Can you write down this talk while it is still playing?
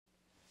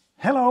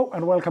Hello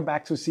and welcome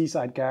back to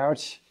Seaside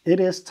Garage. It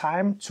is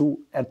time to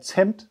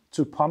attempt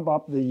to pump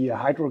up the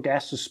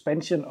Hydrogas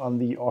suspension on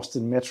the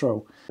Austin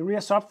Metro. The rear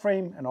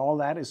subframe and all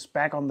that is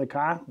back on the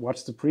car.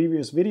 Watch the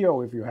previous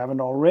video if you haven't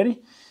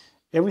already.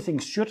 Everything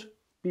should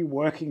be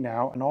working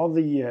now and all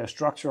the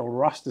structural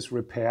rust is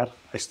repaired.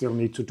 I still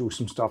need to do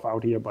some stuff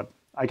out here, but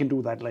I can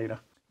do that later.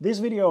 This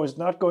video is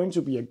not going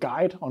to be a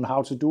guide on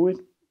how to do it.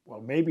 Well,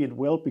 maybe it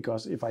will,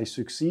 because if I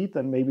succeed,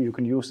 then maybe you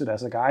can use it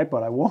as a guide,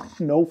 but I won't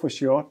know for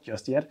sure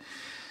just yet.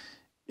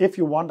 If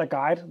you want a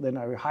guide, then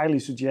I highly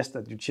suggest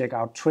that you check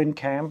out Twin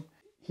Cam.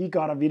 He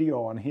got a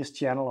video on his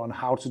channel on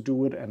how to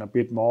do it and a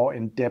bit more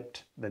in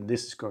depth than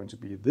this is going to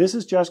be. This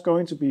is just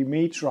going to be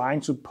me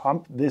trying to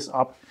pump this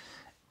up.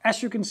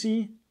 As you can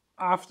see,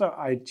 after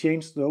I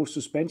changed those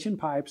suspension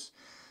pipes,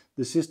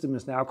 the system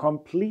is now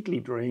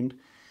completely drained.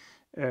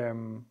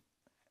 And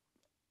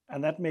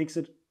that makes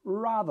it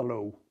rather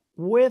low.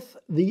 With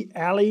the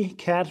Alley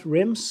Cat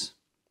rims,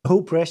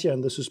 low pressure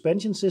in the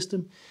suspension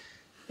system,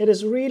 it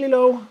is really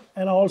low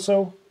and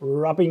also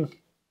rubbing,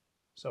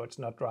 so it's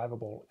not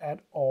drivable at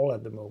all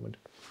at the moment.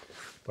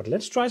 But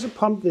let's try to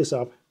pump this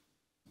up.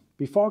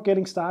 Before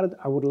getting started,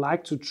 I would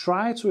like to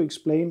try to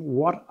explain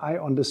what I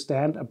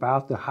understand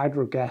about the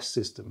Hydrogas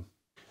system.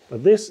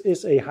 But this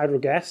is a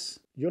Hydrogas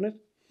unit.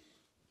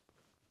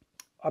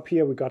 Up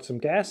here we got some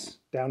gas,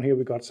 down here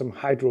we got some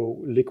hydro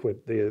liquid,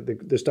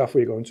 the stuff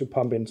we're going to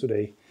pump in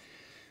today.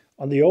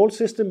 On the old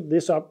system,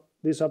 this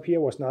up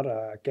here was not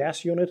a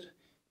gas unit,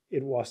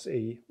 it was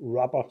a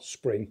rubber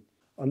spring.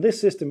 On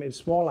this system,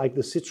 it's more like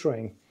the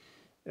Citroën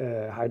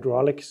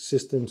hydraulic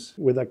systems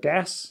with a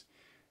gas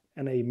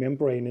and a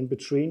membrane in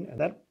between.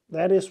 And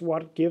that is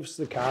what gives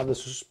the car the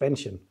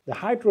suspension. The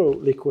hydro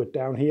liquid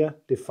down here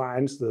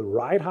defines the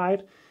ride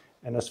height,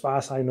 and as far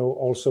as I know,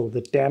 also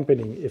the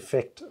dampening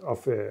effect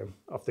of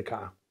the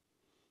car.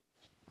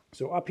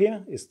 So up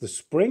here is the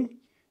spring,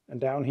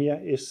 and down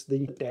here is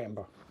the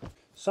damper.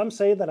 Some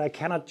say that I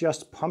cannot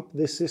just pump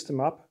this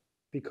system up,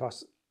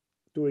 because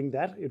doing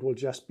that it will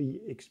just be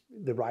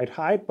the right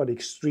height but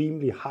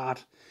extremely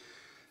hard.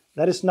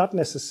 That is not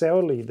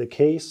necessarily the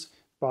case,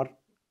 but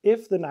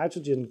if the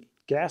nitrogen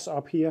gas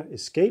up here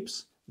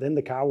escapes, then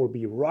the car will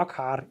be rock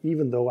hard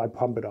even though I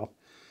pump it up.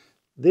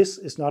 This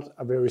is not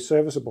a very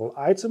serviceable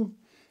item.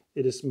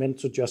 It is meant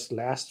to just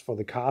last for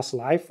the car's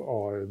life,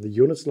 or the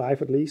unit's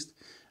life at least,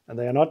 and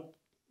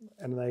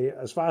they,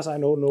 as far as I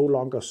know, no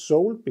longer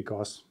sold,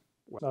 because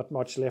not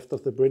much left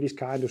of the British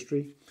car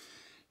industry.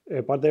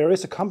 But there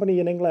is a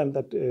company in England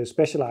that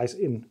specializes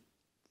in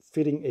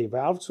fitting a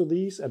valve to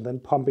these and then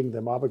pumping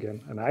them up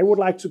again. And I would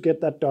like to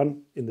get that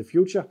done in the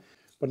future,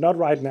 but not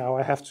right now.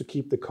 I have to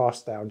keep the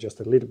cost down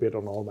just a little bit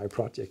on all my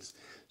projects.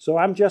 So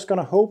I'm just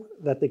going to hope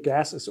that the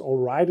gas is all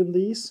right in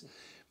these.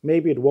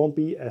 Maybe it won't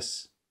be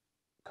as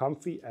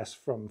comfy as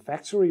from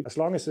factory. As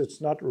long as it's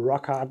not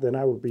rock hard, then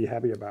I will be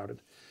happy about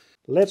it.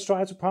 Let's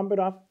try to pump it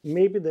up.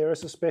 Maybe there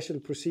is a special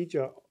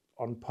procedure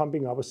on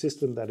pumping up a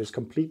system that is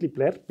completely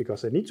bled,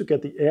 because I need to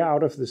get the air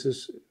out of the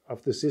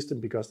system,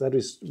 because that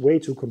is way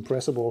too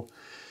compressible.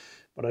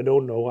 But I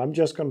don't know. I'm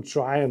just going to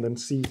try and then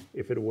see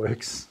if it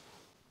works.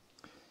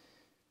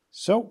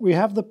 So we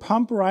have the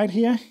pump right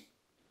here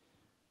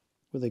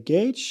with a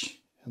gauge,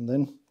 and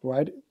then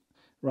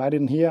right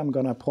in here I'm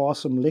going to pour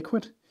some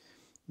liquid,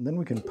 and then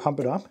we can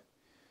pump it up.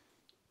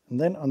 And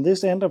then on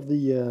this end of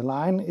the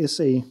line is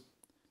a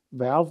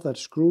valve that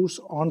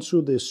screws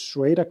onto this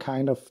Schrader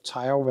kind of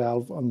tire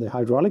valve on the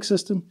hydraulic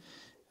system,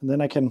 and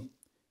then I can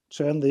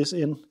turn this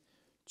in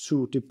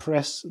to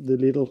depress the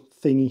little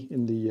thingy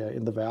in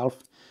the valve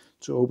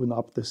to open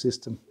up the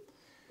system.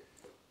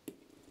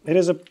 It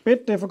is a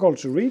bit difficult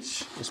to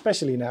reach,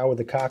 especially now with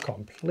the car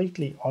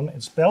completely on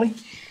its belly,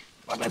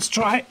 but let's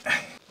try.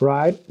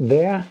 Right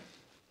there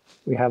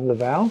we have the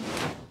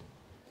valve.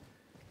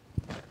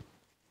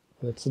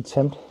 Let's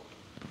attempt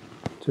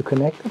to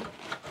connect it.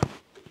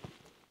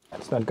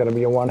 It's not going to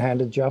be a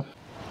one-handed job.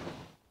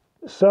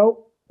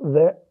 So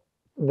there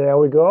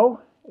we go.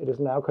 It is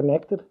now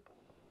connected,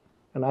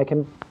 and I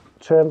can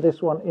turn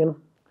this one in.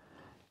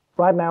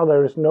 Right now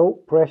there is no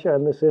pressure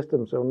in the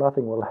system, so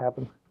nothing will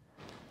happen,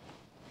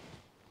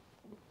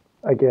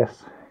 I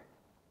guess.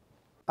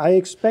 I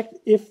expect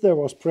if there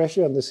was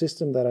pressure in the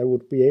system that I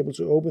would be able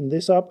to open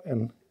this up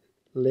and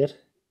let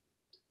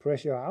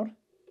pressure out.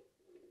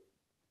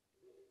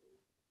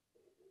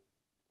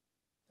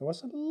 There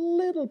was a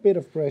little bit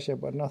of pressure,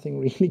 but nothing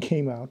really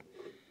came out.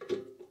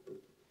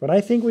 But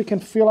I think we can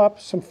fill up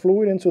some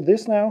fluid into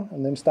this now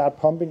and then start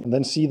pumping and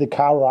then see the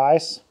car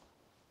rise.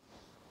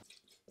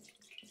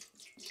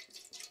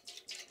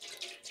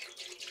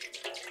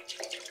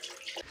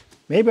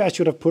 Maybe I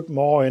should have put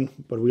more in,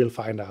 but we'll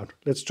find out.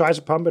 Let's try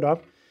to pump it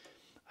up.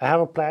 I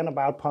have a plan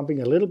about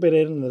pumping a little bit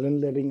in and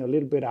then letting a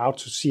little bit out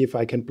to see if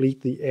I can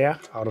bleed the air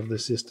out of the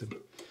system.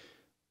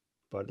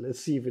 But let's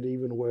see if it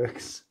even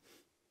works.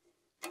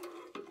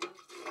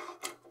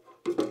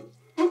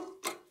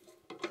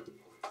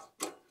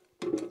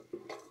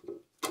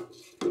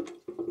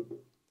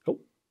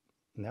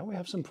 Now we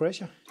have some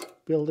pressure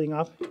building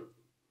up.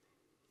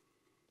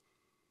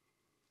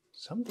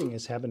 Something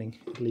is happening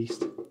at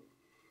least.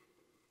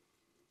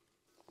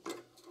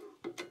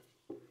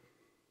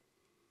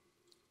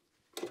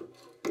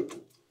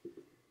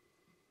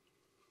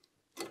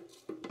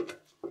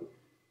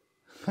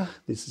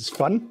 This is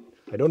fun.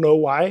 I don't know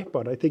why,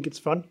 but I think it's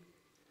fun.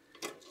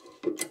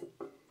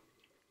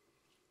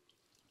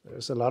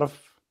 There's a lot of...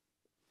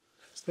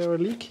 Is there a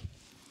leak?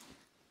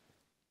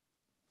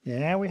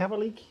 Yeah, we have a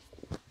leak.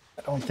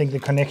 I don't think the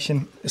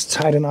connection is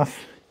tight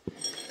enough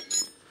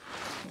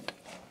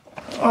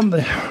on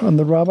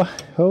the rubber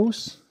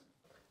hose.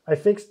 I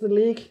fixed the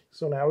leak,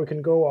 so now we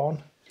can go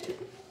on.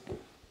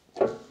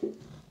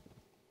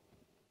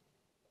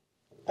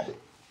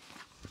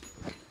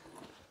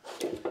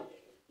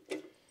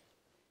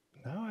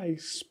 Now I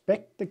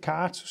expect the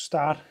car to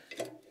start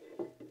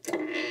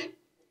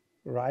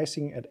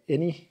rising at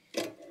any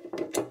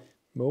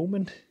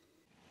moment.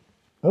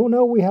 Oh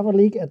no, we have a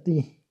leak at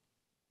the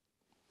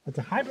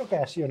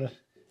Hydrogas unit.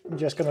 I'm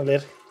just gonna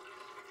let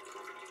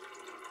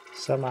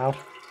some out.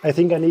 I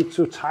think I need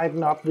to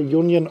tighten up the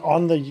union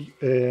on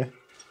the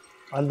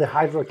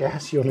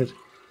Hydrogas unit.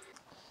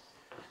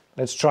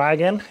 Let's try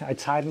again. I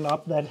tighten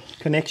up that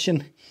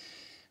connection,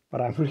 but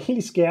I'm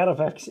really scared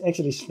of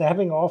actually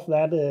snapping off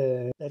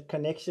that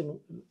connection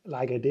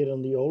like I did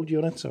on the old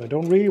unit. So I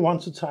don't really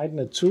want to tighten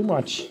it too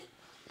much.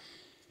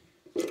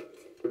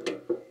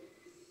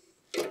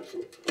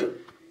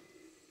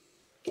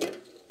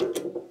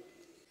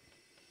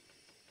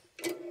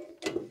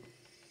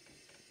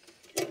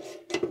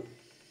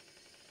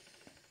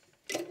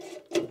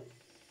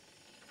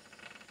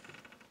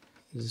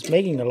 It's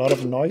making a lot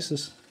of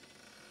noises.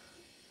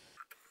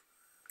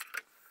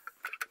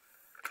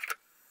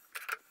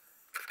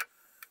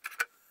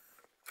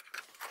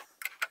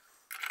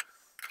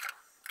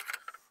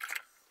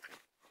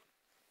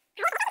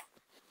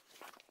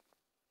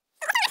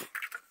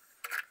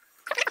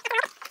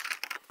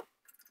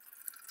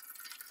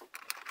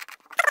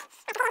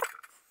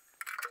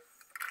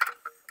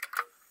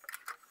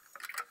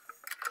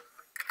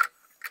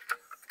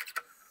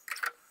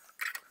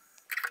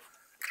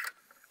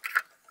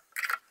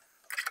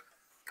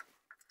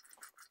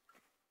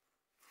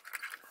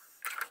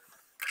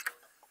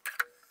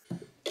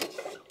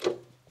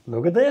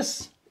 Look at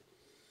this.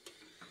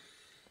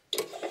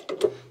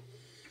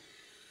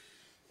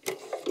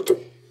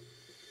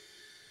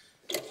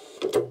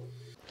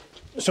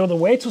 So the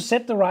way to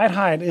set the ride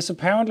height is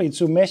apparently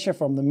to measure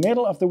from the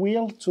middle of the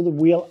wheel to the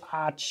wheel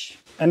arch.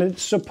 And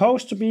it's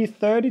supposed to be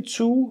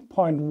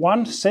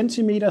 32.1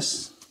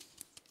 centimeters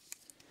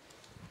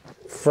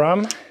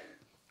from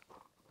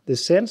the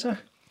center.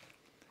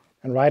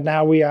 And right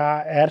now we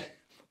are at,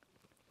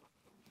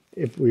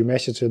 if we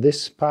measure to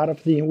this part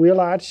of the wheel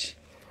arch,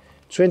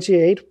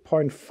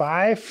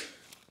 28.5.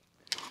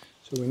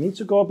 So we need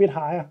to go a bit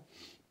higher.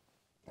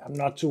 I'm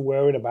not too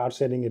worried about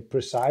setting it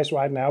precise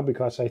right now,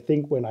 because I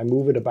think when I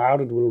move it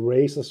about, it will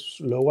raise or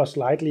lower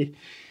slightly.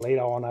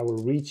 Later on I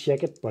will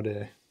recheck it, but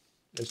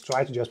let's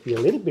try to just be a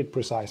little bit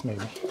precise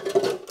maybe.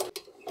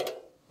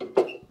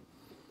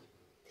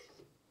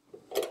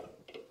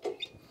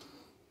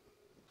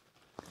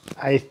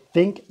 I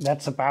think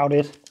that's about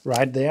it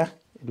right there.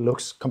 It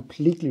looks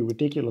completely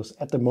ridiculous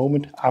at the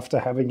moment after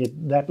having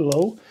it that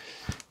low,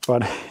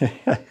 but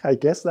I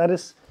guess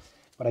that's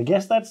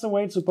the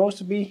way it's supposed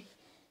to be.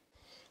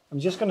 I'm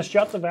just going to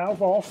shut the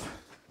valve off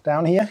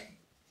down here.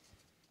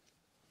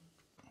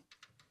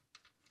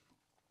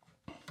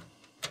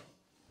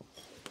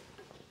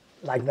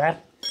 Like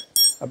that.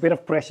 A bit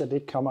of pressure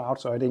did come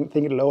out, so I didn't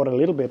think it lowered a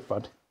little bit,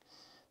 but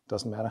it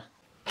doesn't matter.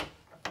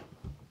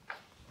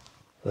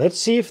 Let's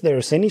see if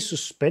there's any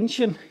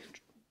suspension.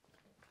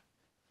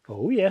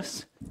 Oh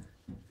yes.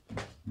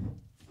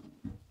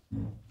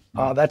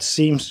 Oh, that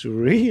seems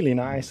really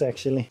nice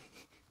actually.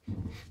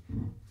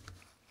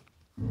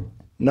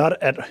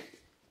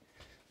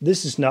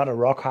 This is not a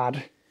rock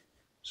hard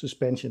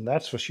suspension,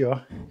 that's for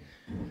sure.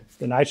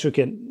 The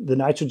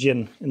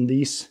nitrogen in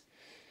these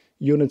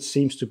units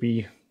seems to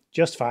be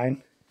just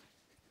fine.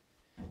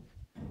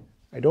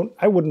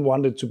 I wouldn't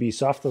want it to be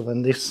softer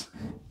than this.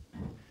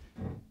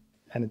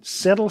 And it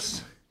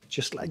settles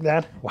just like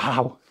that.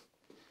 Wow.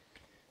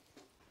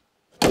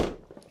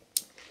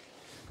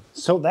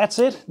 So that's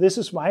it. This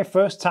is my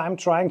first time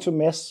trying to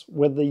mess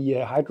with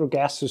the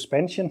Hydrogas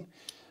suspension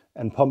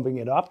and pumping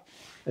it up.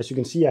 As you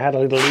can see, I had a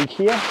little leak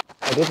here.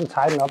 I didn't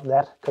tighten up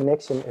that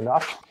connection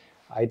enough.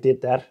 I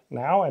did that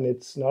now and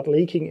it's not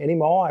leaking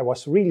anymore. I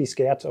was really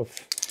scared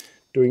of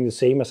doing the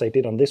same as I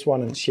did on this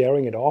one and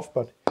sharing it off,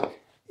 but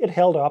it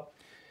held up.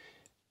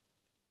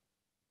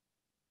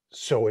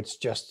 So it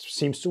just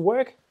seems to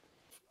work.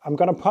 I'm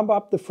gonna pump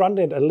up the front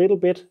end a little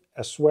bit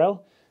as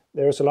well.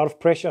 There's a lot of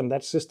pressure on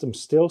that system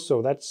still,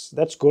 so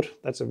that's good.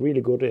 That's a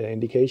really good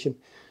indication.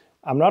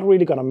 I'm not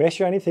really gonna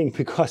measure anything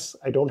because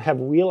I don't have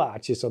wheel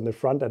arches on the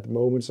front at the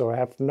moment, so I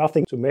have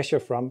nothing to measure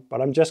from,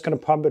 but I'm just gonna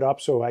pump it up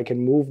so I can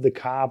move the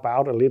car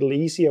about a little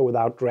easier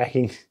without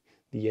dragging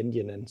the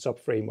engine and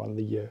subframe on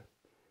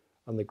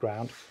the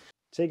ground.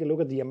 Take a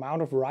look at the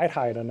amount of ride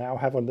height I now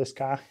have on this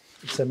car.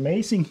 It's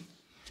amazing.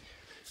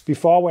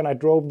 Before, when I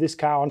drove this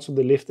car onto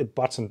the lift, it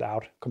bottomed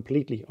out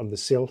completely on the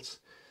sills.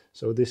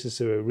 So this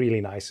is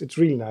really nice. It's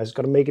really nice. It's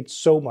going to make it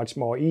so much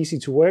more easy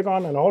to work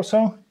on. And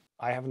also,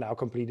 I have now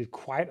completed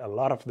quite a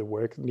lot of the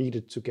work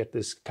needed to get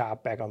this car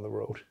back on the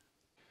road.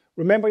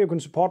 Remember, you can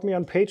support me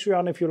on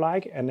Patreon if you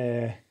like.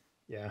 And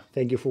yeah,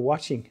 thank you for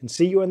watching and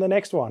see you in the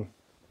next one.